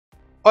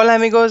Hola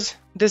amigos,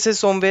 this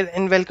is Somvir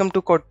and welcome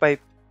to CodePipe.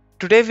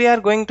 Today we are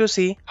going to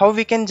see how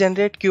we can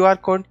generate QR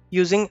code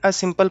using a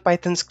simple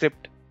Python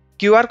script.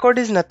 QR code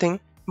is nothing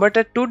but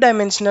a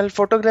two-dimensional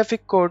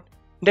photographic code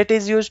that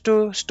is used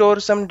to store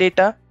some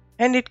data,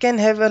 and it can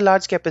have a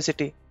large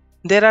capacity.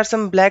 There are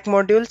some black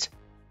modules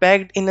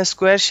packed in a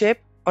square shape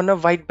on a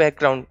white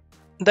background.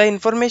 The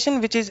information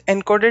which is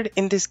encoded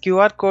in this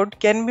QR code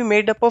can be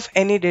made up of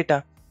any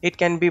data. It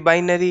can be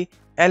binary,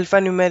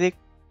 alphanumeric,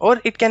 or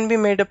it can be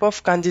made up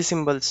of kanji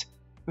symbols.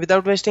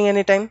 Without wasting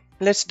any time,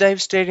 let's dive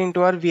straight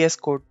into our VS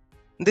Code.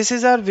 This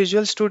is our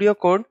Visual Studio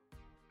Code.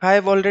 I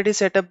have already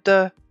set up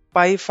the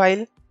Py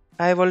file.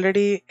 I have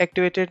already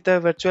activated the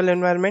virtual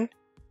environment.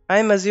 I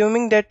am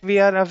assuming that we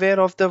are aware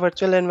of the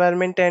virtual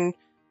environment and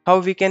how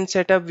we can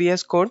set up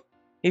VS Code.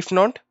 If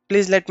not,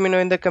 please let me know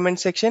in the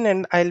comment section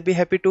and I'll be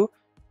happy to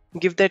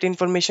give that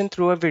information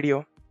through a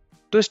video.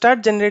 To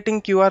start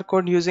generating QR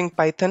code using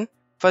Python,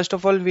 first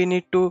of all we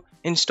need to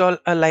install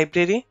a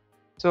library.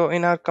 So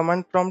in our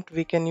command prompt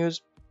we can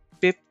use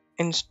pip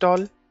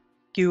install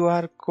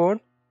QR code,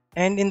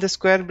 and in the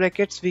square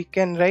brackets we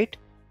can write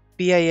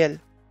PIL.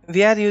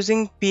 We are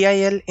using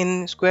PIL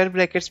in square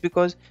brackets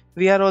because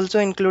we are also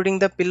including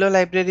the pillow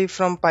library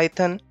from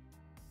Python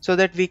so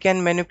that we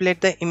can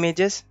manipulate the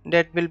images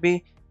that will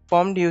be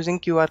formed using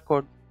QR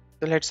code.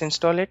 So let's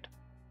install it.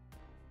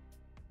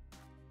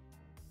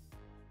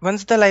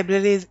 Once the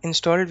library is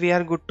installed, we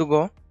are good to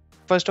go.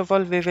 First of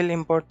all, we will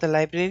import the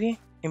library,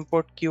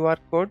 import QR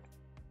code.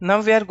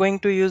 Now we are going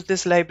to use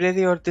this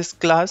library or this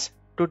class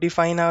to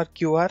define our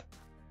QR.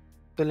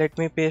 So let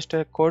me paste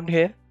a code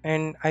here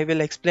and I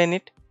will explain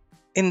it.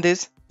 In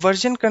this,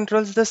 version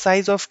controls the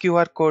size of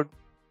QR code.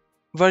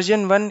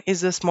 Version 1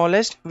 is the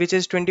smallest, which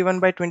is 21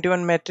 by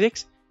 21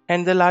 matrix,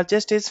 and the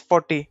largest is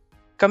 40.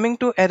 Coming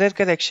to error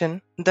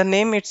correction, the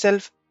name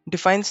itself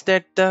defines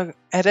that the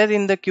error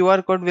in the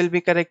QR code will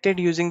be corrected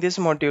using this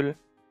module,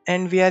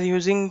 and we are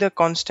using the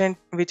constant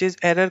which is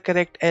error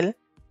correct L,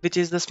 which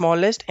is the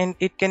smallest, and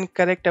it can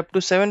correct up to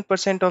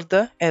 7% of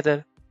the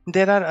error.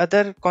 There are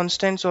other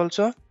constants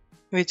also,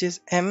 which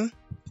is M,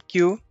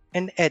 Q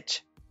and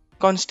H.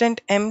 Constant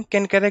M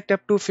can correct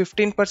up to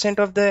 15%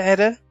 of the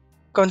error,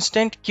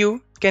 constant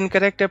Q can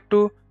correct up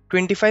to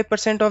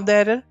 25% of the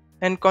error,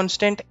 and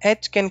constant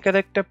H can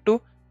correct up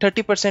to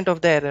 30% of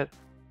the error.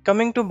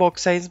 Coming to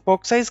box size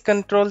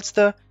controls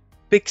the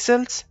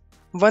pixels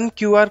one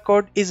QR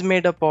code is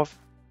made up of.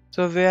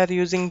 So we are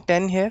using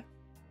 10 here,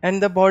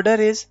 and the border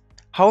is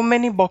how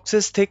many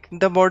boxes thick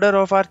the border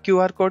of our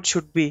QR code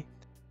should be,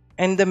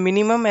 and the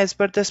minimum as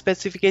per the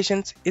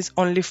specifications is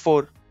only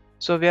 4.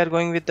 So we are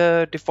going with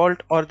the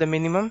default or the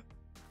minimum.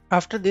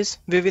 After this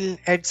we will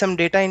add some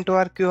data into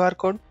our QR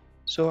code.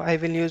 So I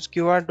will use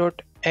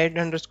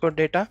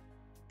qr.add_data,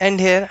 and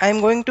here I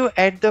am going to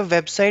add the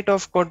website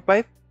of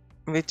CodePipe,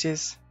 which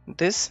is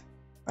this.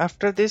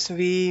 After this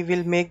we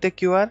will make the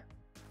QR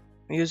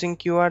using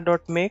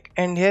qr.make,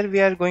 and here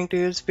we are going to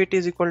use fit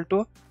is equal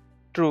to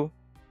true.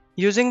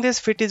 Using this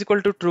fit is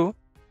equal to true,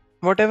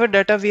 whatever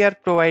data we are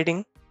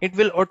providing, it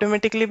will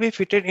automatically be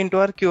fitted into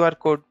our QR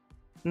code.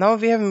 Now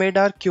we have made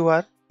our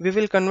QR, we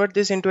will convert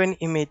this into an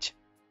image.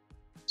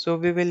 So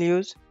we will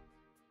use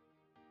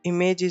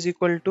image is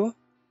equal to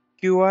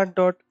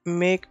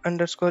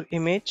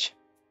qr.make_image.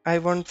 I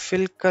want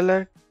fill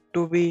color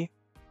to be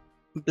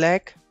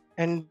black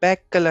and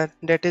back color,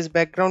 that is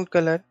background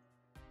color,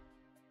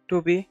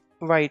 to be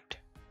white.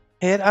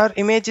 Here our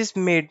image is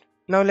made.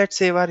 Now let's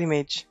save our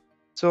image.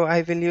 So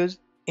I will use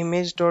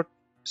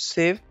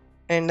image.save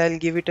and I'll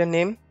give it a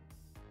name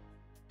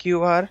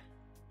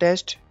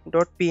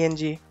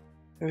qr_test.png.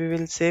 We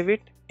will save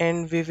it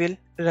and we will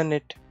run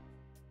it.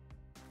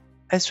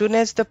 As soon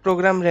as the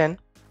program ran,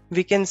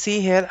 we can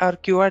see here our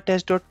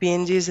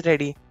qr_test.png is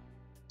ready.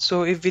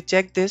 So if we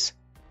check this,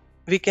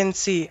 we can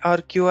see our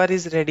QR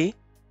is ready.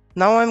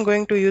 Now I'm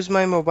going to use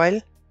my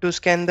mobile to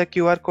scan the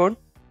QR code,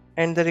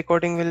 and the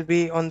recording will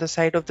be on the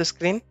side of the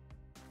screen.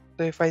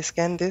 So if I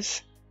scan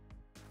this,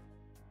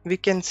 we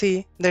can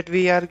see that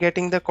we are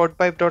getting the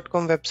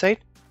codepipe.com website,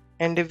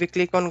 and if we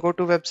click on go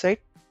to website,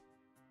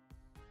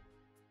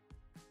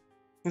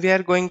 we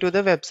are going to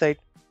the website.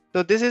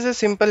 So this is a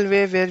simple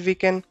way where we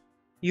can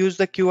use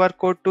the QR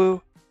code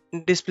to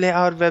display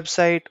our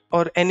website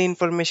or any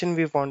information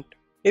we want.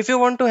 If you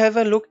want to have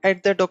a look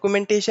at the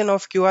documentation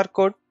of QR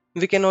code,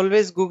 we can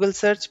always Google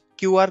search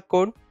QR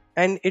code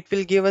and it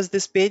will give us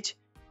this page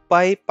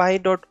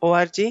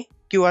py.org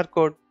QR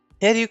code.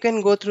 Here you can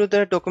go through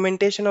the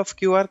documentation of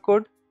QR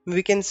code.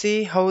 We can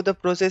see how the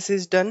process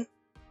is done,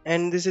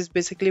 and this is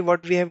basically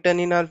what we have done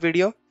in our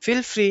video.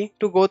 Feel free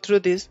to go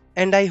through this,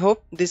 and I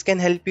hope this can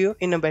help you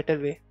in a better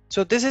way.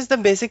 So this is the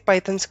basic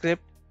Python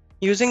script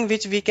using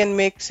which we can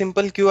make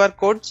simple QR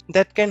codes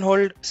that can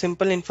hold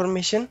simple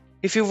information.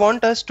 If you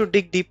want us to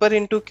dig deeper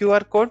into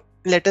QR code,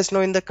 let us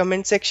know in the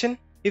comment section.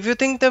 If you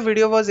think the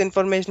video was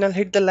informational,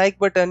 hit the like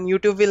button.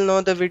 YouTube will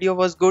know the video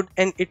was good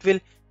and it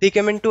will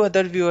recommend to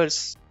other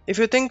viewers. If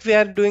you think we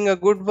are doing a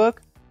good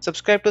work,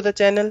 subscribe to the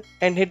channel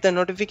and hit the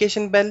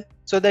notification bell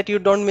so that you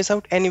don't miss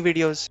out any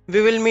videos.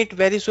 We will meet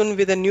very soon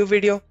with a new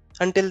video.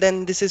 Until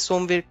then, this is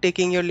Somveer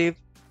taking your leave.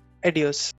 Adios.